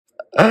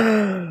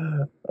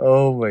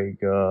Oh my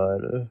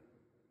god.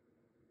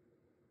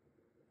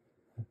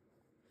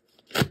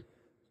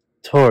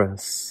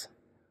 Taurus,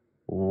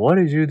 what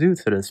did you do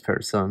to this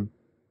person?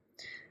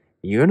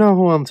 You know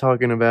who I'm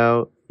talking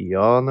about.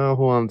 Y'all know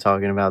who I'm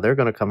talking about. They're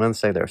gonna come in and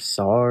say they're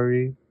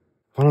sorry.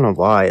 I don't know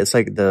why. It's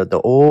like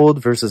the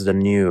old versus the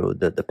new,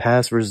 the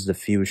past versus the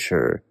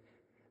future.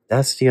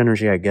 That's the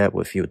energy I get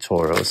with you,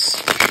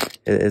 Taurus.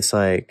 It's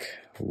like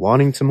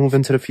wanting to move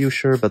into the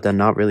future, but then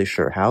not really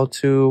sure how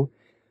to,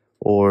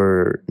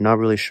 or not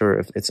really sure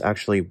if it's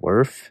actually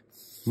worth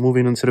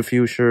moving into the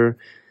future.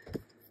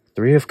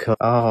 Three of Cups.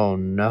 Oh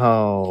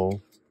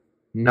no.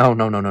 No,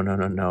 no, no, no, no,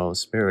 no, no.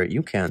 Spirit,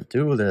 you can't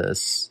do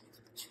this.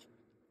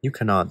 You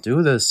cannot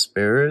do this,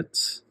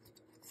 Spirit.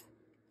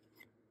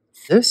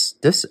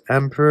 This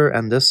Emperor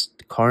and this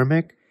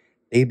Karmic,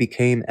 they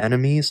became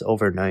enemies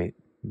overnight.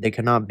 They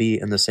cannot be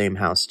in the same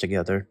house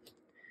together.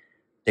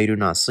 They do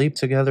not sleep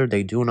together.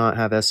 They do not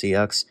have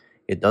sex.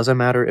 It doesn't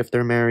matter if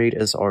they're married.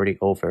 It's already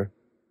over.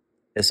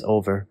 It's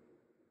over.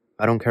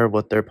 I don't care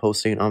what they're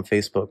posting on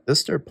Facebook.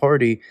 This third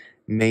party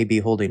may be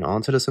holding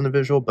on to this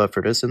individual, but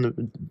for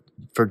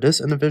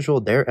this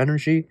individual, their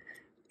energy,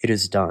 it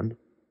is done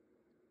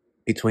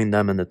between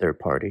them and the third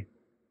party.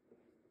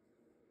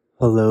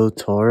 Hello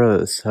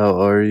Taurus,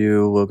 how are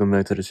you? Welcome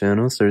back to the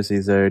channel.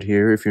 LightSeers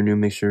here. If you're new,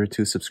 make sure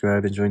to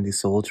subscribe and join the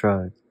Soul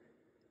Tribe.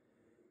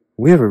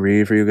 We have a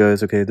read for you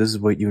guys, okay? This is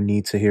what you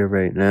need to hear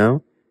right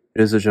now.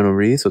 It is a general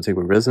read, so take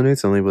what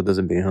resonates and leave what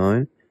doesn't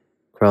behind.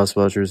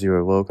 Cross-watchers, you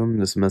are welcome.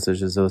 This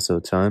message is also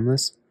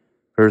timeless.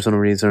 Personal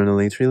reads are in the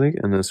LINKTREE link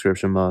in the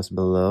description box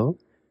below.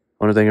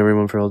 I want to thank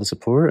everyone for all the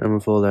support, and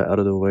with all that out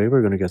of the way,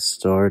 we're going to get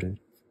started.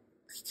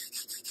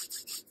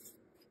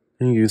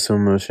 Thank you so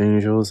much,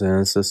 angels,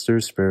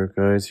 ancestors, spirit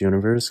guides,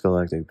 universe,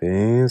 galactic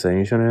beings,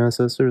 ancient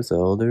ancestors,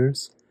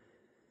 elders.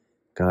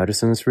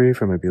 Guidance in this read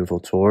from a beautiful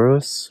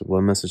Taurus.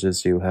 What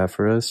messages do you have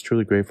for us?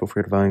 Truly grateful for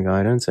your divine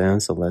guidance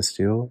and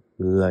celestial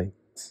light.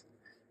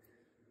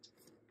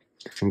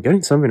 I'm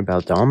getting something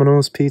about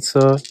Domino's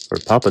Pizza or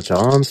Papa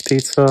John's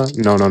Pizza.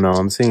 No,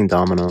 I'm seeing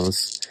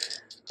Domino's.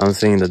 I'm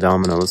seeing the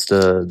Domino's.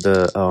 You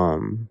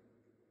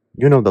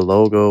know the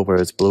logo where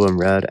it's blue and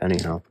red,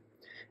 anyhow.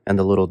 And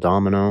the little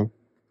domino.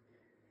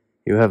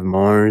 You have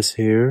Mars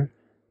here.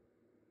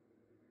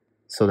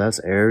 So that's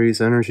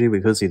Aries energy. We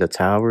could see the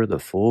Tower, the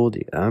Fool,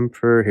 the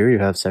Emperor. Here you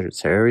have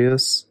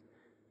Sagittarius,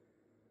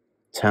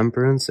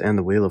 Temperance, and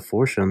the Wheel of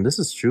Fortune. This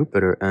is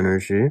Jupiter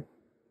energy.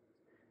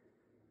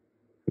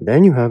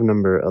 Then you have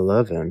number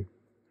 11,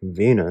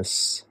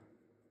 Venus,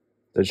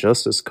 the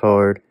Justice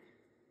card,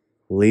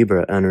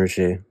 Libra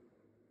energy.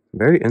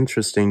 Very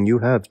interesting. You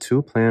have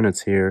two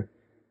planets here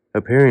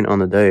appearing on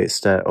the days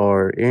that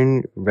are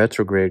in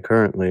retrograde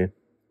currently,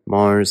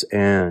 Mars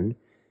and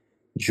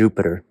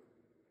Jupiter.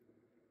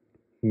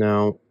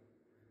 Now,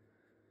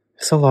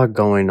 there's a lot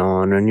going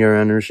on in your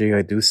energy.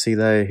 I do see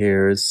that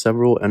here.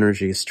 Several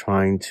energies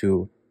trying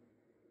to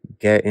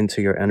get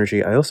into your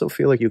energy. I also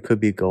feel like you could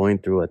be going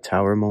through a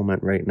tower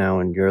moment right now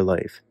in your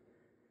life.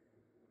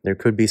 There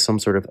could be some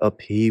sort of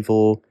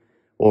upheaval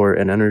or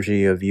an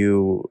energy of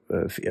you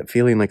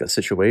feeling like a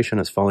situation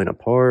is falling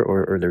apart,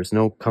 or there's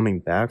no coming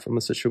back from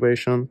a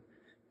situation.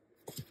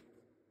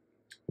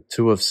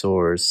 Two of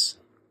Swords.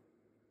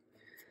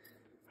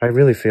 I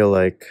really feel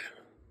like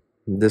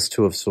this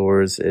Two of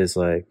Swords is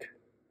like...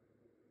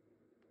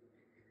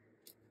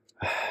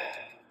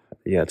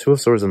 yeah, Two of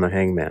Swords and the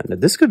Hangman.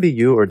 This could be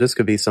you, or this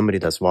could be somebody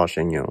that's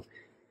watching you.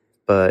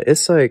 But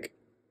it's like...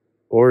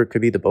 or it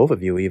could be the both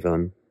of you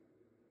even.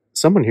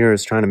 Someone here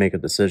is trying to make a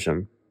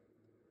decision.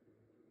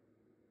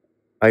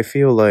 I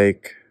feel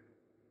like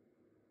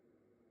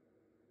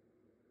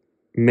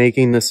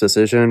making this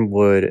decision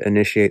would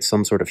initiate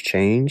some sort of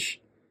change.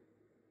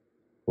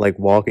 Like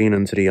walking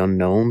into the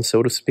unknown,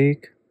 so to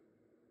speak.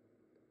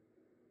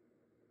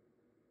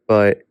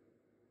 But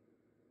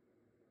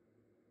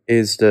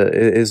is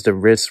the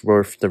risk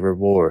worth the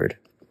reward?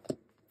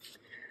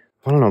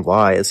 I don't know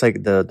why. It's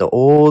like the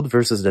old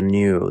versus the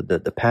new,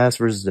 the past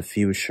versus the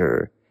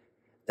future.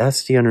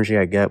 That's the energy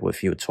I get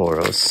with you,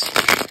 Taurus.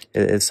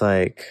 It's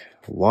like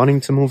wanting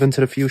to move into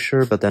the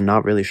future, but then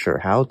not really sure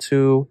how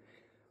to,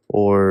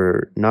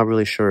 or not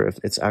really sure if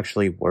it's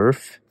actually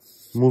worth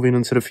moving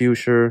into the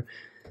future.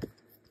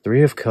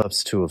 Three of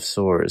Cups, Two of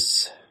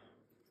Swords.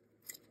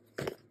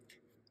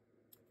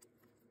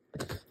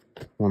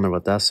 Wonder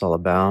what that's all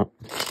about.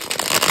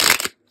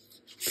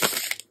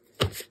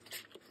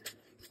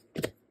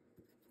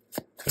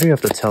 What do you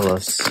have to tell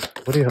us?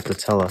 What do you have to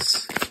tell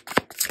us?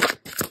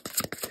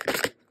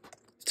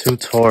 Two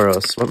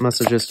Taurus. What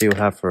messages do you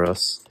have for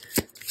us?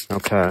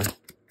 Okay.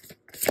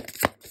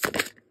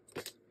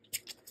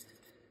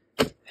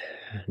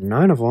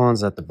 Nine of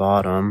Wands at the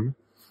bottom.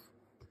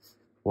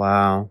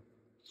 Wow.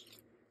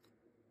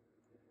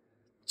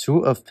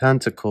 Two of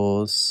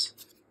Pentacles.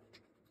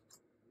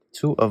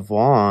 Two of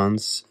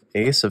Wands.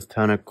 Ace of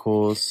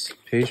Pentacles.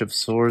 Page of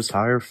Swords.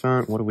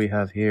 Hierophant. What do we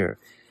have here?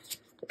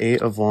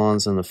 Eight of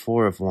Wands and the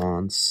Four of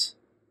Wands.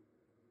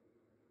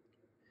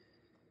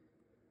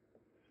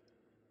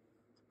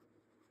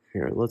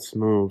 Here, let's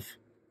move.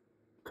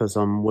 Because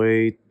I'm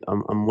way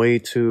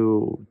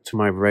to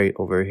my right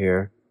over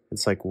here.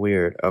 It's like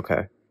weird.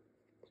 Okay.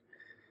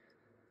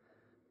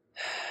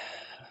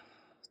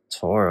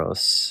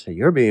 Taurus,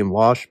 you're being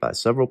washed by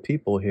several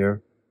people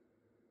here.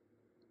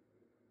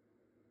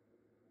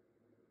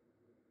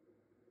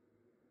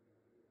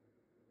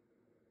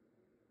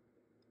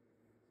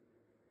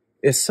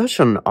 It's such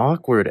an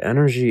awkward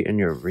energy in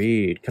your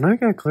read. Can I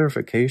get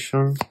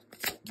clarification?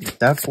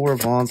 That 4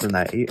 of Wands and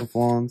that 8 of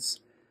Wands.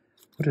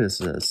 What is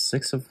this?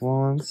 6 of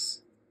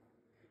Wands?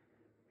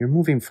 You're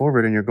moving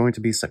forward and you're going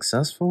to be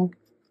successful?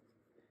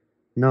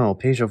 No,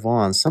 Page of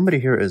Wands. Somebody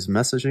here is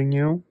messaging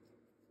you.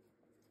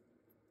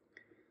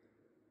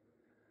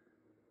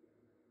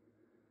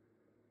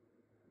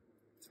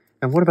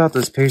 And what about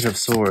this Page of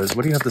Swords?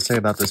 What do you have to say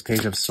about this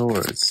Page of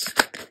Swords?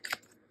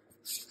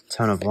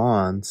 10 of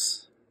Wands.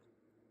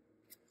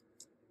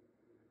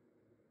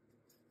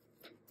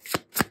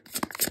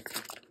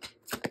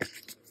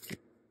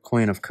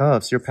 Queen of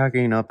Cups. You're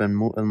packing up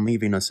and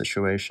leaving a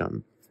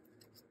situation.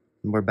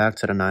 We're back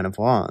to the 9 of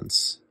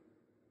Wands.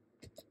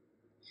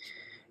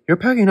 You're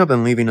packing up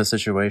and leaving a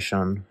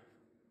situation.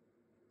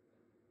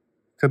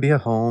 Could be a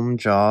home,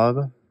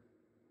 job,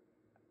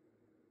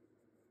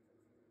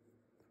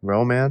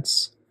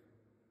 romance.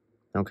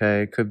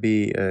 Okay, could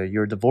be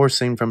you're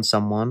divorcing from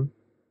someone.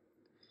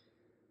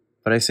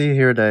 But I see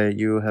here that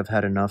you have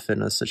had enough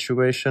in a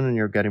situation and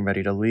you're getting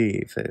ready to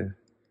leave. I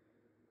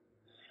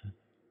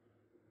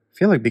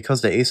feel like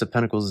because the Ace of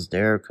Pentacles is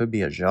there, it could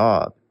be a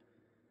job.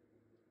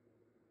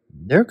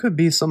 There could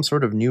be some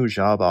sort of new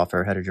job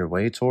offer headed your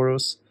way,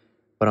 Taurus.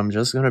 But I'm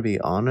just going to be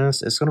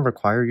honest, it's going to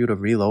require you to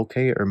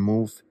relocate or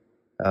move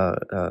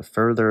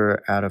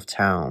further out of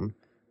town.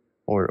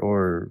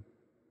 Or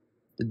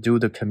do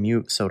the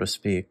commute, so to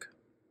speak.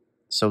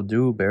 So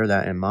do bear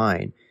that in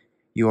mind.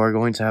 You are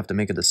going to have to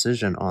make a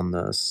decision on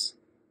this.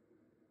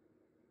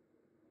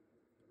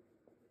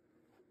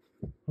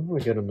 I'm going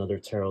to get another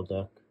tarot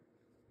deck.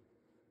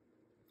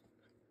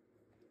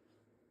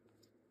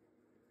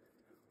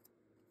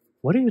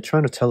 What are you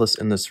trying to tell us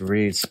in this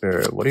read,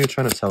 Spirit? What are you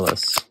trying to tell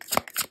us?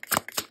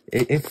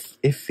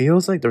 It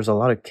feels like there's a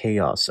lot of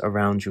chaos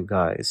around you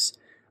guys.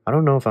 I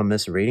don't know if I'm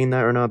misreading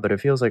that or not, but it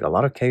feels like a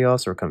lot of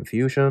chaos or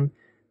confusion.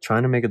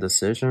 Trying to make a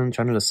decision,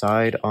 trying to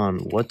decide on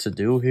what to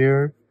do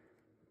here.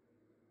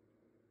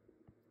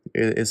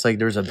 It's like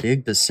there's a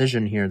big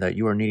decision here that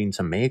you are needing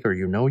to make, or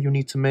you know you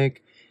need to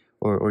make,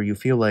 or you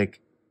feel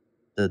like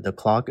the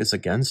clock is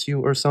against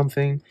you or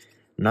something.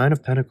 9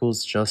 of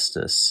Pentacles,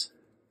 Justice.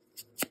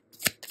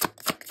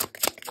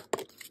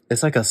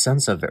 It's like a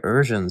sense of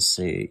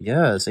urgency.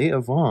 Yes, 8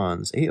 of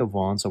Wands. 8 of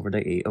Wands over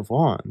the 8 of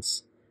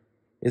Wands.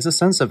 It's a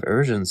sense of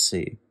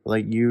urgency.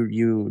 Like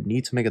you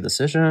need to make a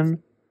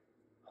decision.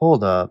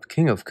 Hold up.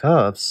 King of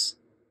Cups.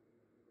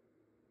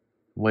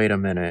 Wait a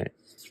minute.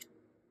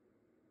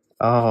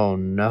 Oh,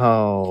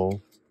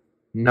 no.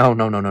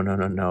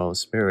 No.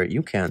 Spirit,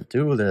 you can't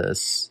do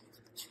this.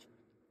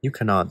 You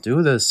cannot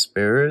do this,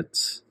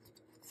 Spirit.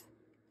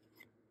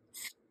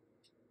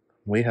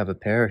 We have a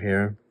pair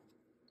here.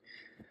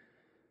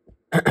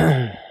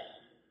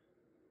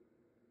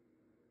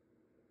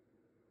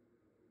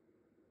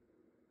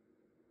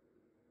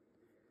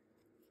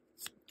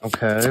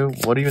 Okay,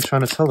 what are you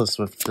trying to tell us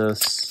with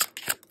this?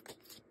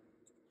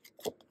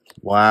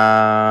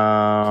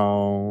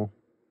 Wow.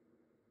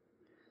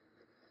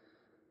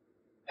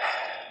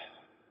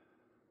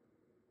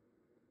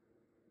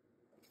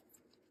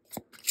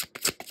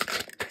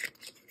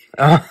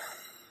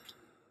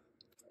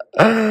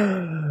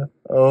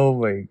 Oh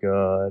my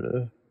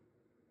god.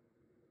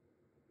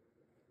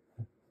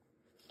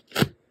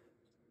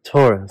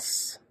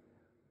 Taurus,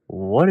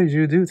 what did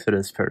you do to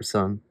this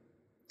person?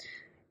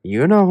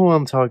 You know who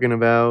I'm talking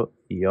about.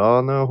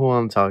 Y'all know who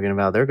I'm talking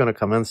about. They're gonna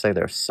come in and say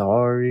they're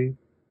sorry.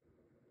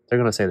 They're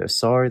gonna say they're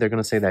sorry. They're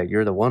gonna say that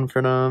you're the one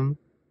for them.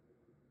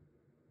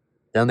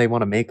 Then they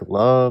want to make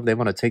love. They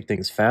want to take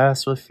things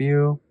fast with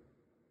you.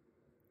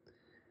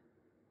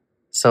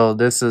 So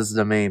this is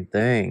the main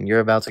thing. You're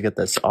about to get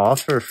this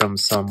offer from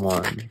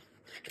someone.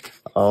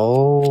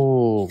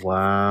 Oh,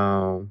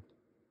 wow.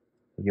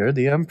 You're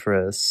the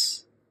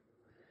Empress.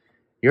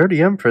 You're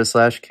the Empress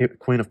 /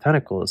 Queen of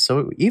Pentacles.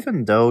 So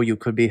even though you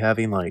could be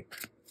having like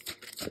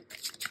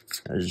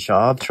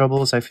job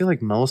troubles, I feel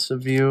like most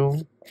of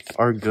you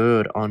are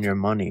good on your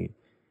money.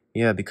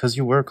 Yeah, because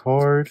you work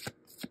hard.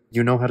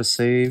 You know how to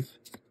save.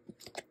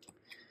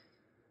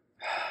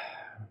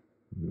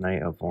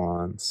 Knight of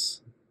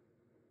Wands.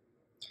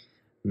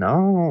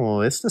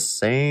 No, it's the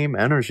same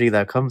energy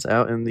that comes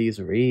out in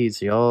these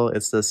reads, y'all.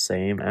 It's the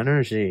same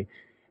energy.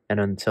 And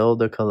until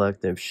the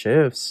collective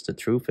shifts, the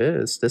truth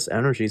is, this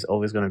energy is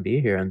always going to be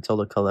here until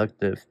the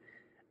collective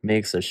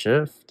makes a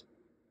shift.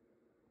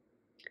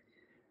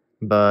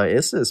 But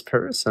it's this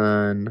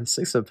person,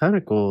 6 of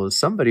Pentacles.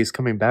 Somebody's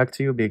coming back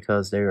to you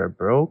because they are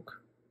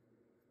broke.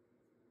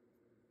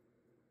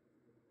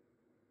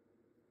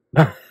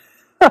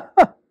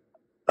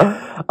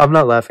 I'm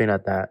not laughing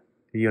at that.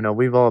 You know,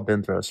 we've all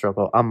been through a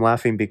struggle. I'm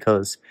laughing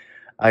because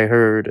I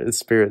heard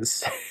Spirit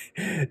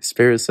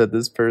said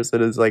this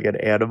person is like an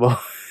animal,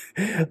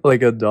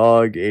 like a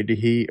dog in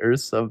heat or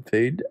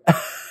something.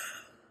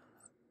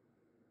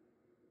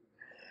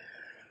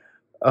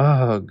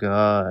 Oh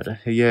God,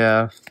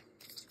 yeah.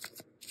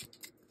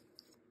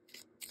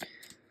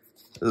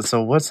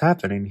 So what's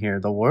happening here?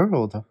 The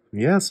world.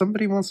 Yeah,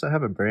 somebody wants to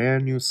have a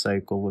brand new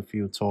cycle with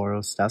you,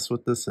 Taurus. That's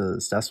what this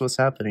is. That's what's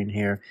happening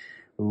here.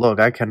 Look,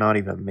 I cannot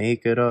even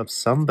make it up.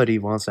 Somebody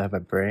wants to have a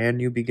brand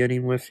new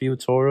beginning with you,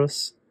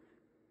 Taurus.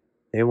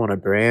 They want a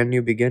brand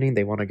new beginning.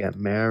 They want to get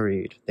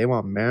married. They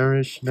want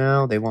marriage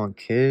now. They want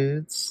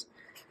kids.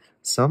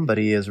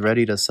 Somebody is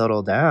ready to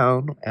settle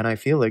down, and I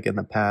feel like in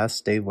the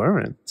past they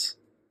weren't.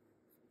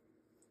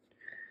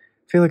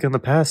 I feel like in the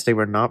past they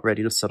were not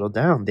ready to settle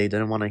down. They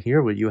didn't want to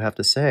hear what you have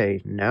to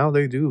say. Now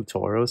they do,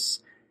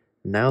 Taurus.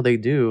 Now they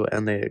do,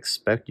 and they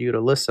expect you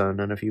to listen.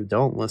 And if you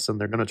don't listen,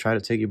 they're going to try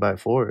to take you by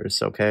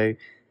force, okay?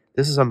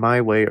 This is a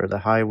my way or the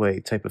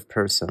highway type of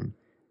person,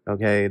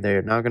 okay?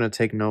 They're not going to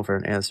take no for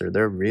an answer.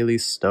 They're really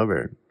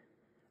stubborn.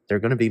 They're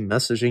going to be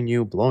messaging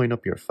you, blowing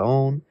up your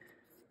phone.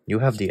 You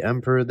have the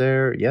Emperor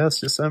there. Yes,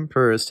 this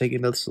Emperor is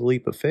taking this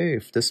leap of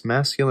faith. This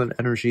masculine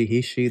energy,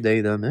 he, she,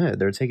 they, them, it.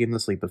 They're taking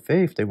this leap of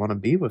faith. They want to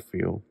be with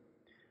you.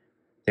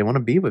 They want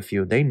to be with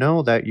you. They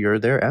know that you're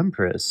their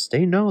Empress.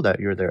 They know that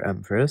you're their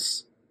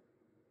Empress.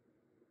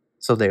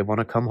 So they want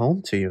to come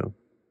home to you.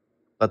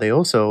 But they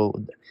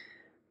also,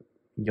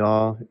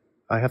 y'all,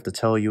 I have to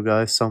tell you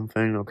guys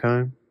something,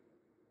 okay?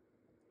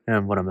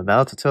 And what I'm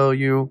about to tell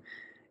you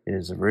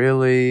is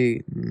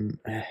really...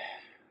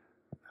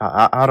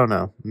 I don't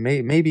know.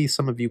 Maybe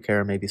some of you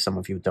care, maybe some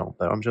of you don't,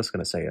 but I'm just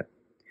going to say it.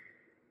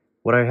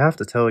 What I have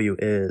to tell you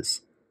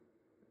is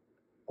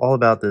all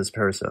about this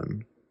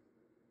person.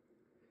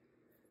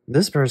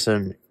 This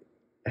person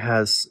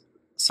has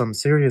some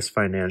serious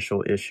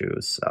financial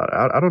issues.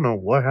 I don't know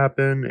what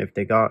happened, if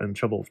they got in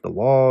trouble with the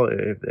law,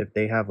 if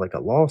they have like a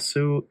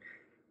lawsuit,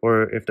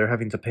 or if they're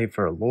having to pay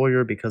for a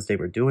lawyer because they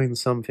were doing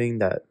something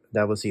that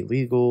was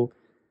illegal,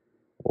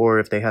 or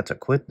if they had to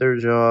quit their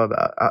job.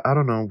 I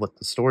don't know what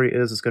the story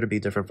is. It's going to be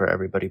different for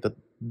everybody. But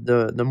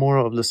the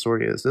moral of the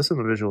story is this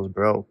individual is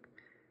broke.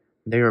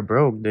 They are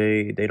broke.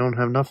 They don't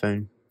have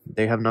nothing.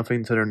 They have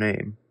nothing to their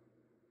name.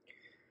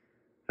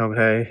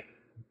 Okay?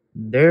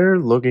 They're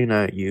looking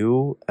at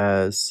you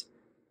as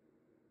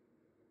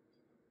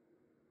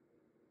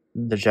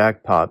the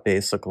jackpot,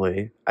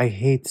 basically. I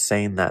hate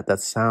saying that.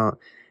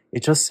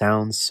 It just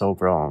sounds so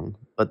wrong.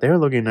 But they're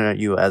looking at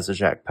you as a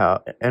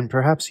jackpot. And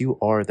perhaps you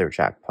are their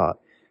jackpot.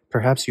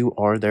 Perhaps you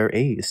are their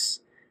ace,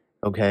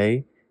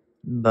 okay?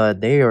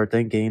 But they are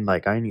thinking,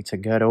 like, I need to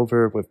get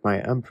over with my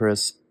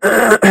Empress.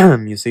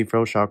 You see,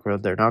 Fro Chakra,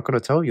 they're not going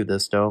to tell you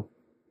this, though.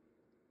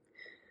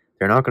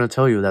 They're not going to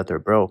tell you that they're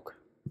broke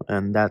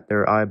and that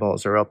their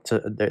eyeballs are up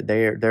to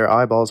their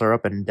eyeballs are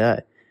up in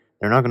debt.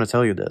 They're not going to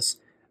tell you this.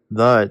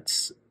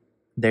 But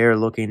they're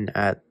looking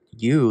at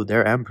you,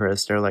 their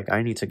Empress. They're like,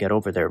 I need to get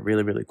over there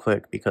really, really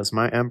quick because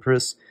my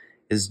Empress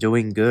is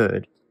doing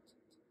good.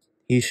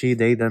 He, she,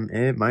 they, them,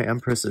 it. My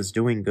Empress is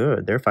doing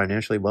good. They're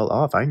financially well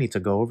off. I need to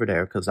go over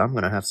there because I'm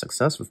going to have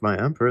success with my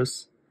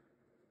Empress.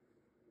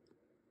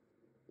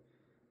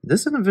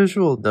 This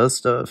individual does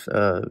stuff,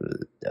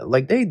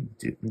 like they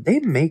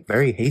make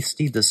very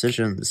hasty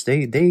decisions.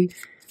 They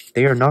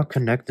are not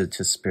connected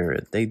to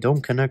spirit. They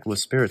don't connect with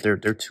spirit. They're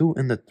too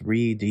in the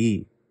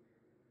 3D.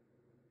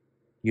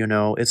 You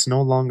know, it's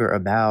no longer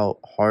about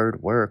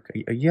hard work.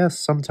 Yes,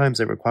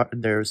 sometimes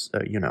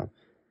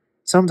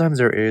sometimes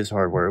there is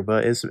hard work,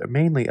 but it's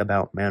mainly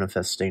about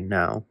manifesting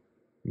now.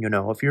 You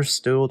know, if you're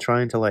still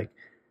trying to like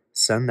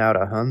send out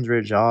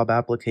 100 job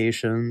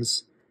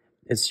applications,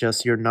 it's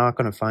just you're not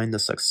going to find the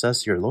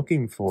success you're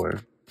looking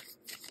for.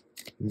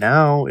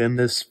 Now, in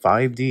this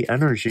 5D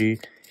energy,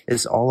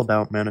 it's all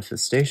about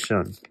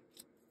manifestation.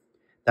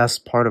 That's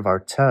part of our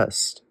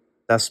test.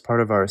 That's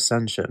part of our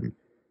ascension,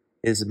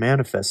 is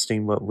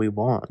manifesting what we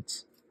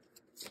want.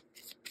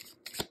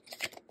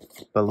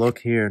 But look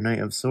here, Knight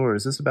of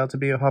Swords. This is about to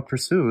be a hot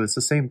pursuit. It's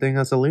the same thing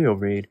as a Leo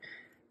read.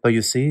 But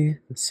you see,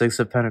 Six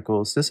of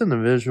Pentacles. This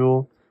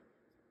individual,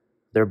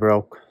 they're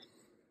broke.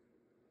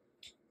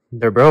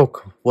 They're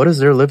broke. What is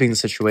their living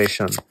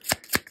situation?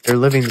 Their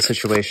living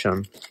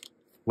situation.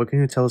 What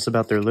can you tell us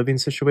about their living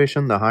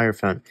situation? The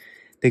Hierophant.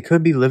 They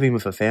could be living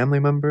with a family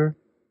member,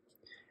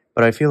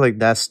 but I feel like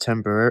that's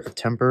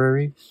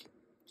temporary.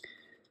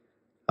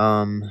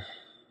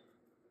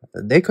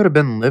 They could have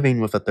been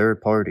living with a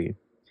third party.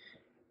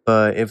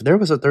 But if there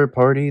was a third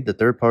party, the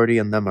third party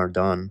and them are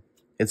done.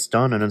 It's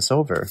done and it's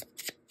over.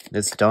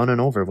 It's done and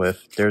over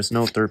with. There's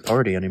no third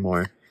party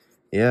anymore.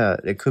 Yeah,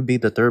 it could be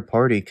the third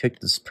party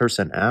kicked this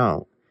person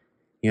out.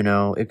 You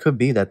know, it could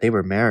be that they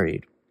were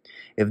married.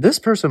 If this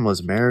person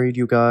was married,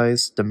 you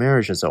guys, the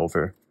marriage is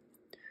over.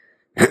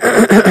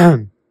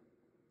 Their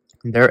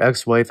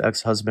ex-wife,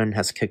 ex-husband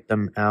has kicked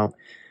them out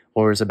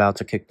or is about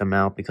to kick them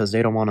out because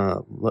they don't want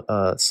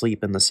to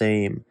sleep in the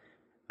same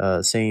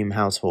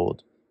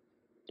household.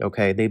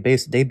 Okay, they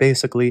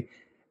basically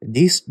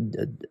this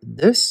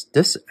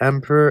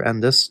emperor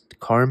and this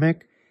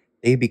karmic,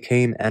 They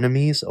became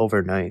enemies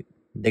overnight.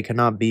 They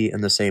cannot be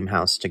in the same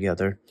house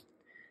together.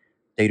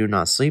 They do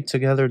not sleep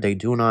together. They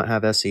do not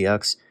have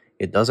sex.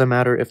 It doesn't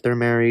matter if they're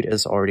married.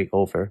 It's already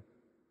over.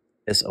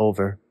 It's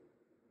over.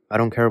 I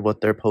don't care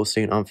what they're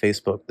posting on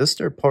Facebook. This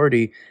third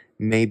party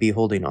may be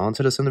holding on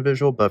to this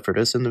individual, but for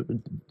this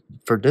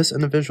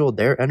individual,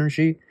 their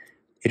energy,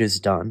 it is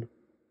done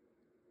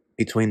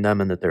between them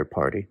and the third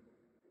party.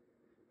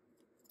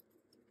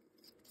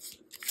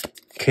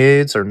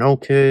 Kids or no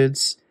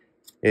kids,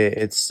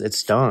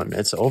 it's done.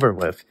 It's over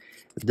with.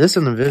 This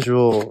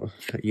individual,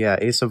 yeah,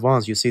 Ace of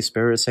Wands, you see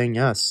Spirit saying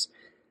yes.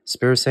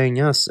 Spirit saying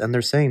yes, and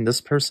they're saying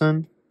this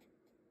person,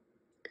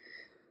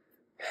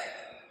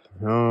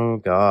 oh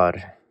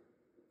God.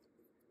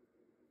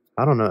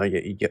 I don't know,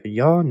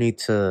 y'all need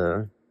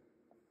to,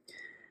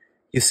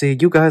 you see,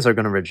 you guys are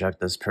going to reject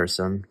this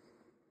person.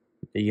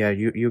 Yeah,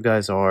 you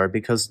guys are,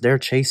 because they're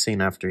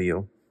chasing after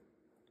you.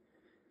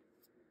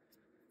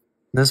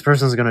 This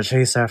person's going to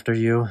chase after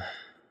you.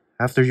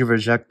 After you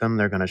reject them,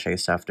 they're going to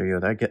chase after you.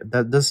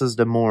 This is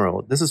the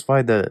moral. This is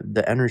why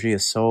the energy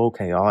is so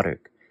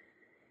chaotic.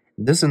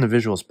 This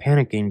individual is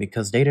panicking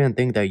because they didn't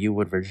think that you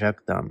would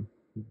reject them.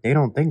 They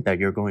don't think that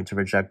you're going to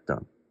reject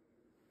them.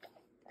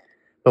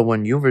 But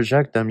when you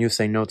reject them, you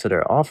say no to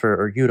their offer,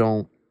 or you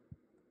don't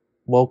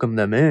welcome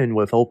them in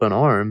with open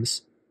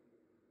arms,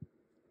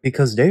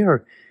 because they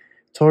are,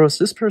 Taurus,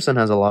 this person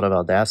has a lot of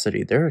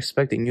audacity. They're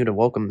expecting you to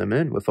welcome them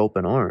in with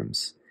open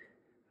arms.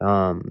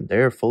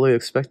 They're fully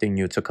expecting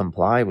you to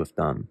comply with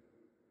them.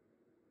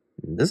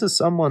 This is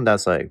someone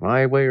that's like,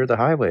 my way or the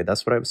highway.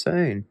 That's what I'm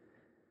saying.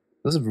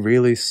 This is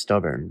really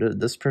stubborn.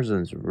 This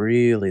person's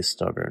really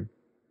stubborn.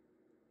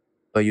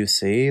 But you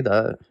see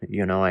that,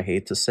 I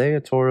hate to say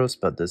it, Taurus,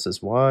 but this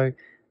is why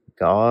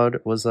God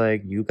was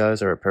like, you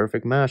guys are a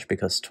perfect match,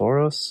 because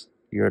Taurus,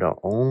 you're the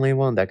only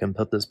one that can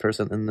put this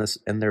person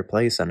in their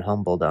place and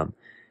humble them.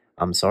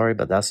 I'm sorry,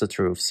 but that's the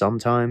truth.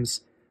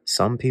 Sometimes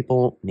some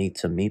people need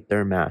to meet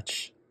their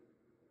match.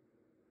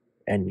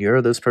 And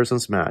you're this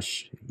person's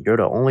match. You're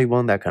the only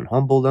one that can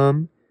humble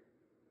them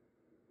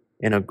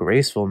in a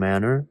graceful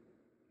manner.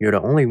 You're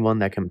the only one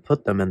that can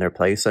put them in their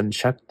place and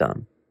check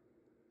them.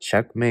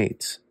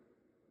 Checkmate.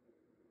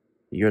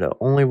 You're the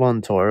only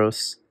one,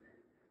 Taurus.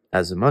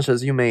 As much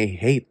as you may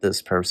hate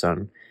this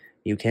person,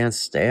 you can't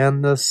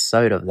stand the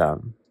sight of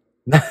them.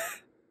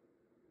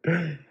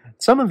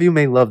 Some of you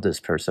may love this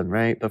person,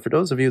 right? But for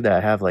those of you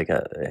that have like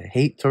a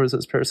hate towards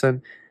this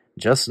person,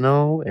 just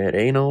know it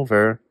ain't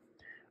over.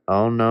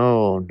 Oh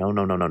no,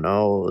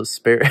 no.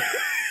 Spirit.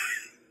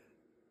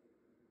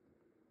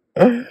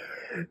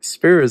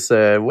 Spirit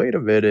said, wait a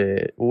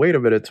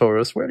minute,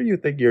 Taurus, where do you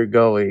think you're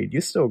going?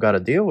 You still gotta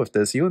deal with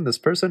this. You and this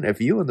person,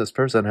 if you and this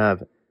person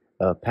have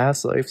a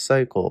past life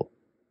cycle,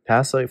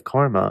 past life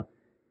karma,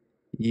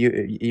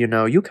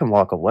 you can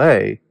walk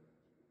away.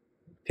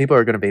 People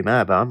are gonna be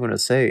mad, but I'm gonna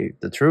say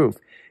the truth.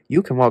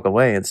 You can walk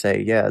away and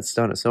say, yeah, it's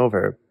done, it's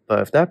over. But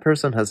if that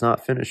person has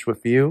not finished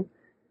with you,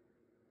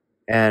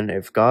 and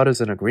if God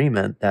is in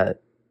agreement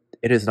that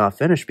it is not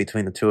finished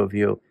between the two of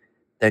you,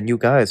 then you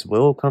guys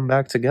will come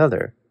back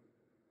together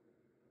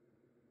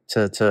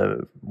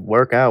to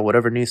work out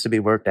whatever needs to be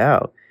worked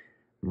out.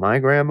 My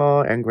grandma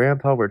and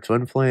grandpa were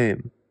twin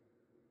flame,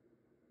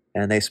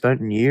 and they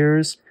spent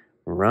years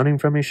running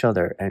from each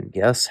other, and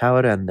guess how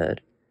it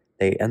ended?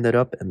 They ended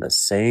up in the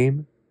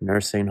same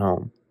nursing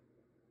home.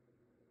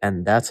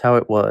 And that's how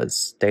it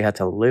was. They had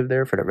to live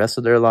there for the rest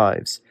of their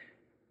lives.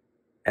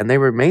 And they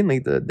were mainly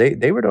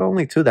they were the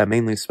only two that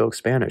mainly spoke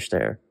Spanish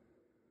there.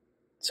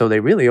 So they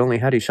really only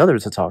had each other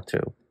to talk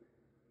to.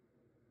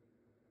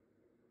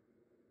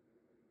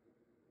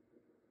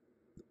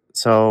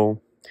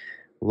 So,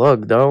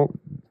 look,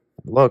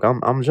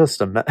 I'm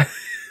just a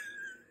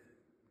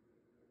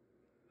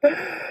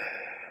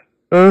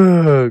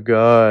oh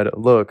God,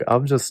 look,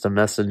 I'm just a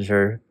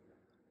messenger.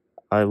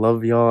 I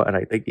love y'all, and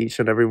I thank each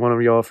and every one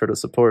of y'all for the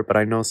support, but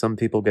I know some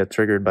people get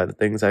triggered by the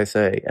things I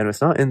say, and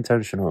it's not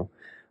intentional.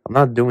 I'm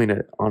not doing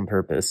it on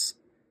purpose.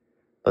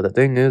 But the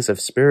thing is,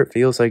 if Spirit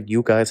feels like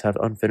you guys have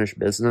unfinished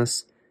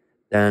business,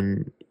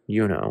 then,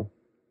 you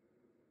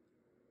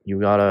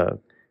gotta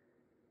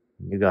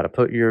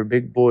put your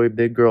big boy,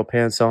 big girl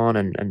pants on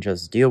and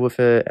just deal with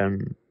it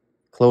and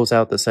close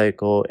out the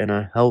cycle in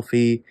a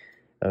healthy,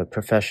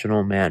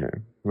 professional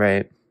manner,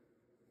 right?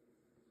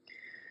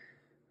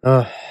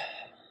 I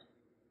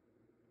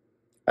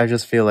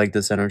just feel like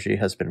this energy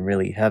has been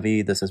really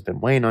heavy. This has been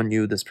weighing on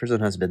you. This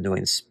person has been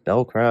doing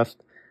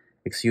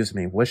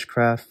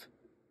witchcraft.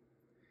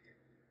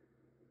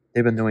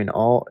 They've been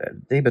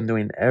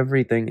doing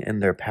everything in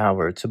their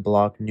power to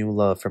block new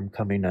love from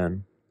coming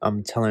in.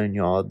 I'm telling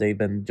y'all, they've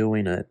been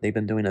doing it. They've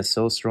been doing it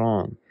so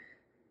strong.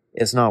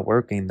 It's not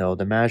working though.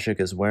 The magic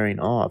is wearing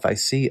off. I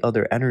see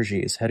other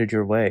energies headed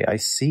your way. I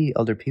see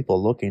other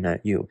people looking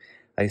at you.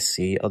 I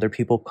see other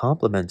people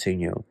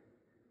complimenting you.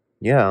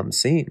 Yeah, I'm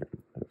seeing,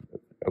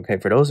 okay,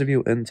 for those of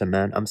you into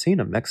men, I'm seeing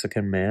a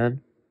Mexican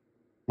man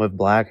with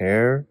black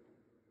hair.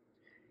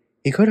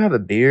 He could have a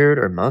beard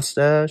or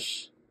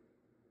mustache.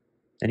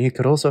 And he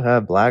could also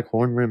have black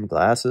horn-rimmed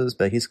glasses,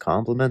 but he's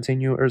complimenting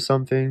you or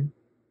something.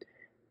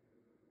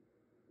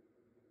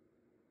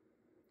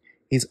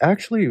 He's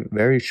actually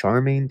very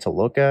charming to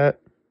look at.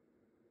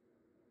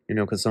 You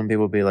know, because some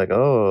people be like,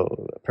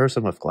 oh, a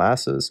person with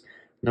glasses.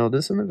 No,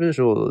 this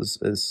individual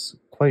is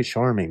quite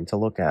charming to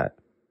look at.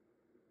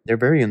 They're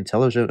very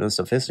intelligent and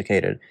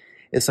sophisticated.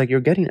 It's like you're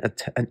getting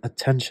an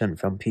attention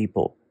from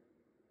people.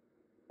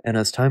 And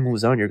as time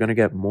moves on, you're going to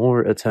get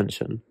more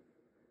attention.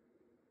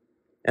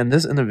 And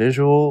this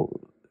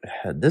individual,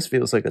 this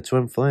feels like a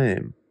twin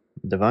flame.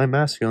 Divine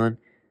Masculine,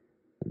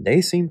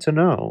 they seem to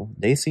know.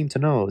 They seem to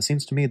know. It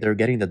seems to me they're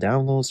getting the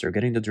downloads, they're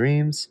getting the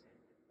dreams.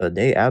 But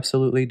they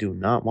absolutely do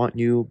not want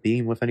you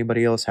being with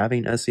anybody else,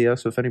 having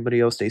SEX with anybody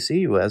else. They see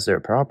you as their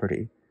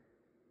property.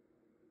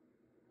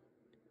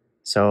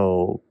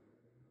 So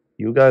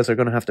you guys are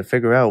going to have to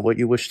figure out what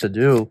you wish to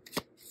do.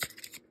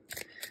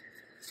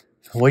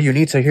 What you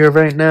need to hear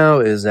right now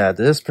is that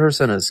this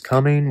person is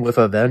coming with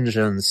a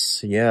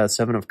vengeance. Yeah,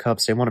 7 of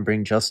Cups. They want to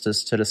bring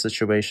justice to the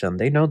situation.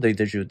 They know they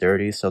did you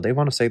dirty, so they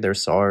want to say they're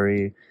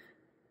sorry.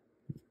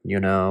 You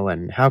know,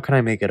 and how can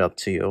I make it up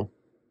to you?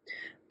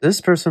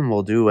 This person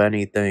will do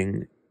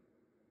anything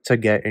to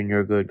get in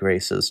your good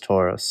graces,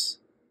 Taurus.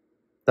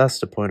 That's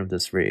the point of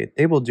this read.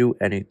 They will do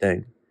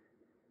anything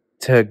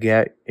to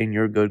get in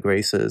your good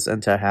graces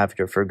and to have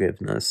your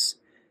forgiveness.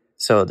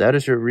 So that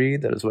is your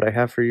read. That is what I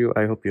have for you.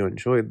 I hope you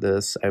enjoyed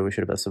this. I wish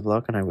you the best of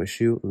luck, and I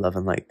wish you love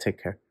and light.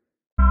 Take care.